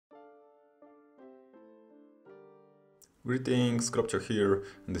Greetings, Kropcio here,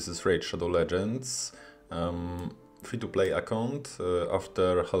 and this is Raid Shadow Legends, free-to-play account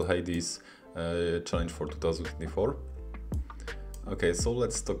after Hell Hades challenge for 2024. Okay, so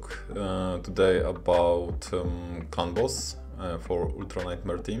let's talk today about Clan Boss for Ultra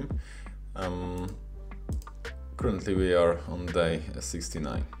Nightmare team. Currently we are on day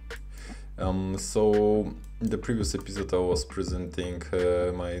 69. So in the previous episode I was presenting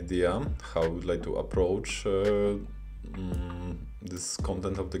my idea how I would like to approach this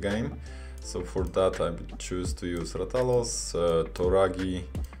content of the game. So for that I would choose to use Ratalos, Toragi,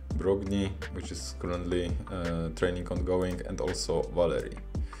 Brogni, which is currently training ongoing, and also Valerie.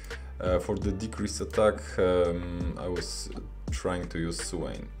 For the decreased attack I was trying to use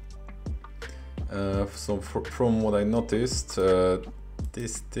Swain. So from what I noticed,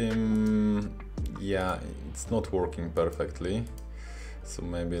 this team, yeah, it's not working perfectly. So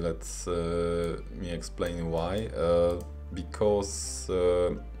maybe let's me explain why. Because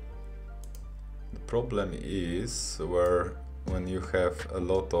the problem is when you have a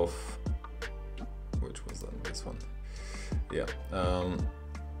lot of, which was this one, yeah,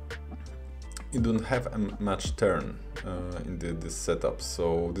 you don't have a much turn in this setup.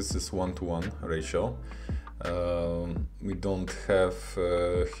 So this is 1-to-1 ratio. We don't have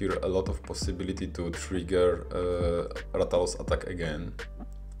here a lot of possibility to trigger Ratalos attack again.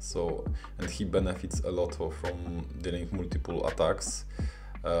 So, and he benefits a lot from dealing multiple attacks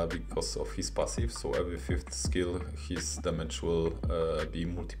because of his passive. So every 5th skill his damage will be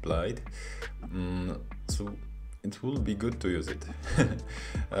multiplied. So it will be good to use it.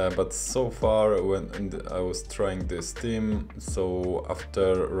 But so far when I was trying this team, so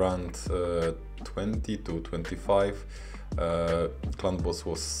after round 20 to 25, Clan Boss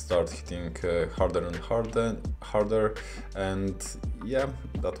was start hitting harder and harder, and yeah,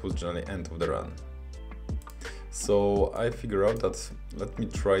 that was generally end of the run. So I figured out that let me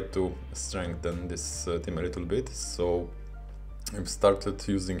try to strengthen this team a little bit. So I've started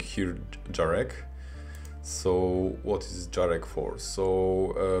using here Jarek. So what is Jarek for?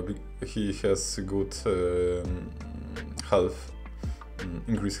 So he has good health,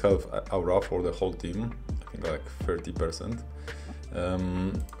 increased health aura for the whole team, I think like 30%.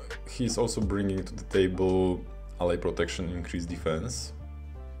 He's also bringing to the table ally protection, increased defense,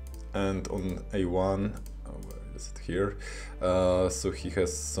 and on A1, where is it here? So he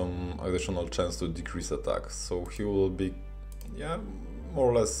has some additional chance to decrease attacks. So he will be, yeah, more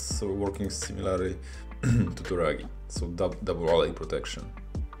or less working similarly to Toragi, so double ally protection.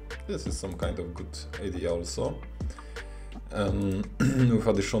 This is some kind of good idea also, with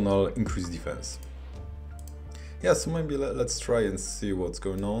additional increased defense. Yeah, so maybe let's try and see what's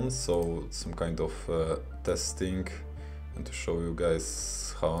going on. So some kind of testing, and to show you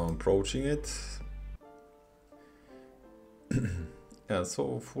guys how I'm approaching it. Yeah,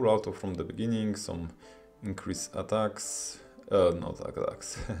 so full auto from the beginning, some increased attacks. Not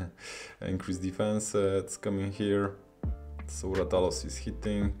attacks, increased defense, it's coming here. So Ratalos is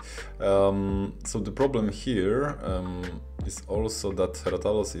hitting. So the problem here is also that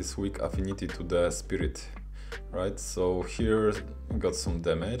Ratalos is weak affinity to the spirit, right? So here we got some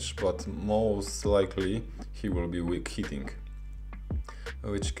damage, but most likely he will be weak hitting,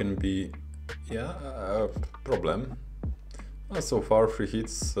 which can be, yeah, a problem. So far 3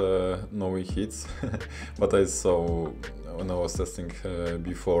 hits, no weak hits, but I saw when I was testing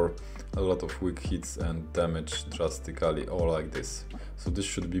before a lot of weak hits and damage drastically, all like this. So this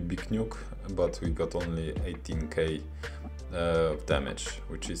should be big nuke, but we got only 18k damage,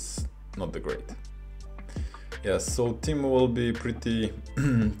 which is not the great. Yeah, so team will be pretty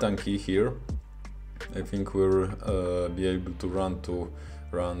tanky here. I think we'll be able to run to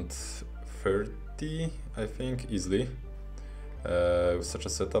round 30, I think, easily. With such a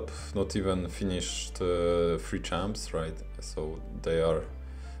setup, not even finished 3 champs, right? So they are,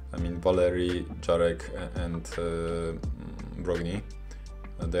 I mean, Valerie, Jarek and Brogni,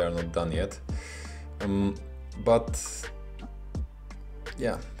 they are not done yet. But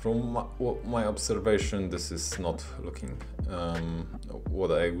yeah, from my observation, this is not looking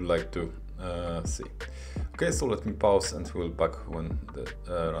what I would like to see. Okay, so let me pause and we'll back when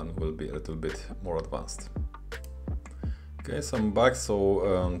the run will be a little bit more advanced. Okay, so I'm back.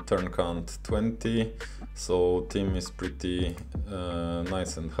 So turn count 20, so team is pretty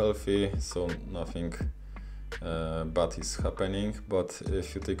nice and healthy, so nothing bad is happening. But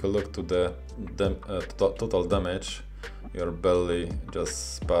if you take a look to the total damage, you're barely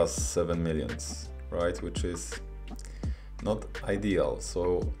just past 7 millions, right? Which is, not ideal.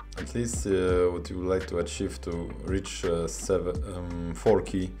 So at least what you would like to achieve to reach 4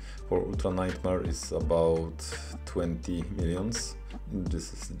 key for Ultra Nightmare is about 20 millions.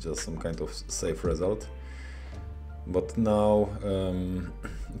 This is just some kind of safe result. But now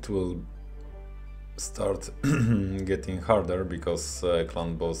it will start getting harder because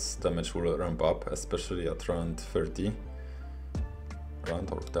Clan Boss damage will ramp up, especially at round 30.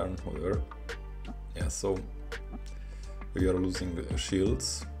 Round or turn, whatever. Yeah, so we are losing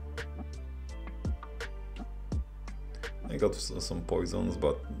shields. I got some poisons,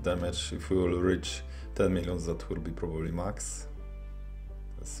 but damage, if we will reach 10 millions, that will be probably max.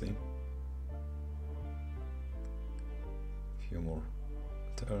 Let's see. Few more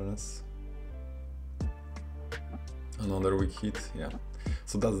turns. Another weak hit, yeah.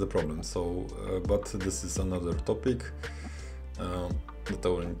 So that's the problem. So, but this is another topic that I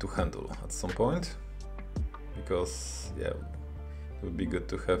will need to handle at some point, because yeah, it would be good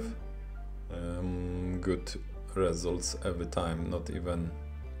to have good results every time, not even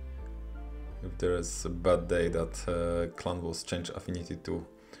if there is a bad day that Clan Boss change affinity to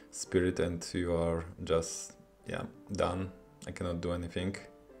Spirit and you are just, yeah, done. I cannot do anything.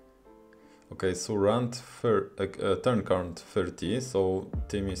 Okay, so turn count 30, so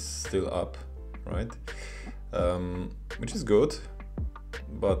team is still up, right? Which is good,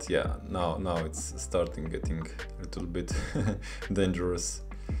 but yeah, now it's starting getting a little bit dangerous.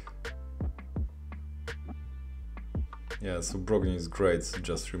 Yeah, so Brogni is great,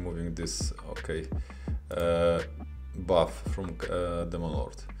 just removing this, okay, buff from Demon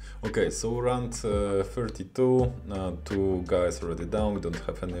Lord. Okay, so round 32, 2 guys already down, we don't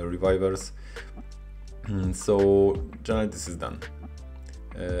have any revivers, so generally this is done.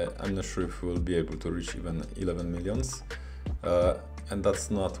 I'm not sure if we will be able to reach even 11 millions, and that's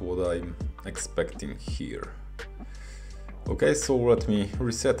not what I'm expecting here. Okay, so let me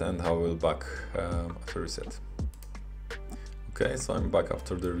reset and I will back after reset. Okay, so I'm back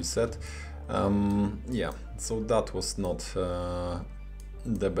after the reset. Yeah, so that was not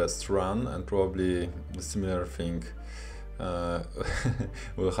the best run, and probably the similar thing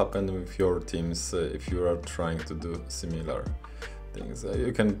will happen with your teams if you are trying to do similar things.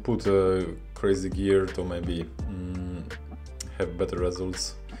 You can put crazy gear to maybe have better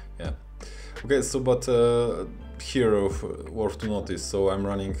results. Yeah. Okay, so but here worth to notice, so I'm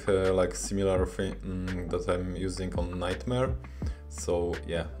running like similar thing that I'm using on Nightmare. So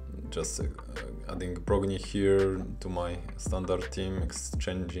yeah, just adding Brogni here to my standard team,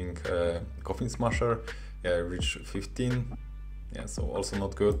 exchanging Coffin Smasher. Yeah, I reached 15. Yeah, so also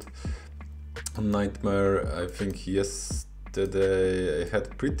not good. On Nightmare, I think yesterday I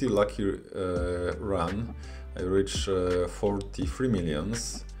had pretty lucky run. I reached 43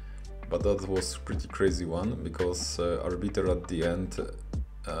 millions. But that was pretty crazy one, because Arbiter at the end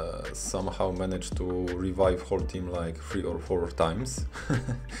somehow managed to revive whole team like 3 or 4 times.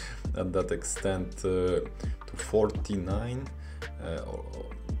 At that extent to 49.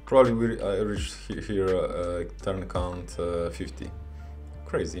 Probably I reached here turn count 50.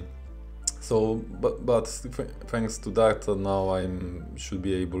 Crazy. So, but thanks to that, now I should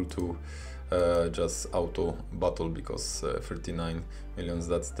be able to just auto battle, because 39 millions,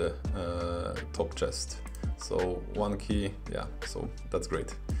 that's the top chest. So 1 key, yeah, so that's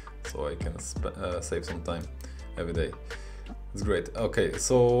great. So I can save some time every day. It's great. Okay,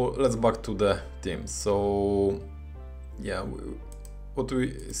 so let's back to the team. So yeah, what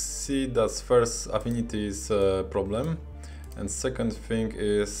we see, that first affinity is a problem, and second thing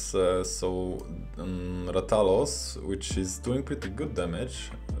is Ratalos, which is doing pretty good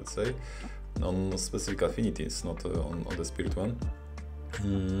damage, let's say, on specific affinities, not on the spirit one.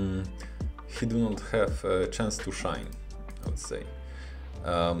 He do not have a chance to shine, I would say.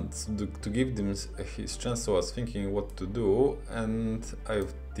 So to give them his chance, so I was thinking what to do, and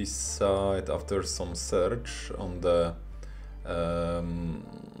I've decided after some search on the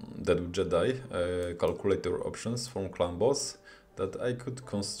Dead Jedi calculator options from Clan Boss, that I could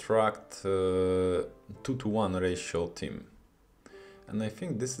construct 2-to-1 ratio team. And I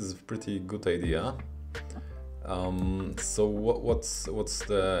think this is a pretty good idea. So what's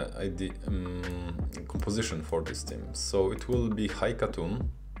the idea, composition for this team? So it will be high Katun.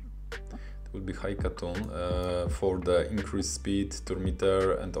 It will be high Katun for the increased speed, turn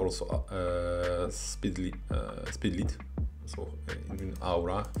meter, and also speed lead. So in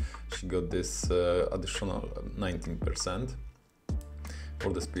Aura, she got this additional 19%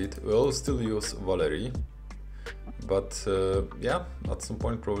 for the speed. We'll still use Valerie. But yeah, at some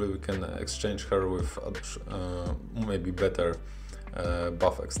point probably we can exchange her with maybe better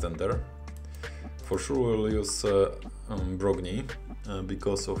buff extender. for sure we'll use Brogni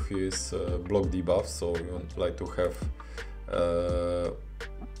because of his block debuff, so we would like to have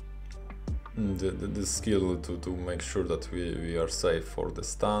the skill to make sure that we are safe for the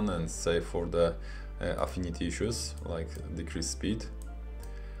stun and safe for the affinity issues like decreased speed.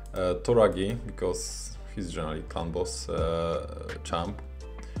 Toragi, because he's generally Clan Boss champ,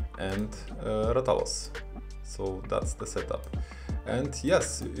 and Ratalos. So that's the setup. And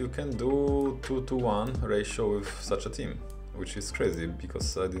yes, you can do 2-to-1 ratio with such a team, which is crazy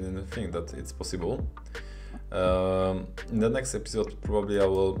because I didn't think that it's possible. In the next episode probably I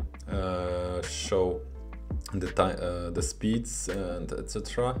will show the speeds and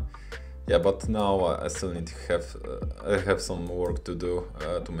etc. Yeah, but now I still need to have some work to do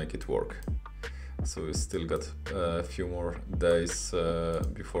to make it work. So we still got a few more days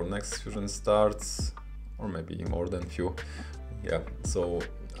before next fusion starts, or maybe more than few. Yeah, so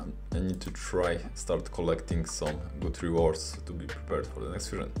I need to start collecting some good rewards to be prepared for the next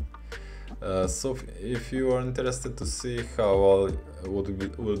fusion. So if you are interested to see how what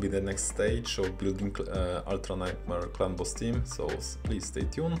will be the next stage of building Ultra Nightmare Clan Boss team, so please stay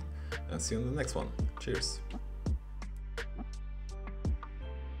tuned and see you in the next one. Cheers!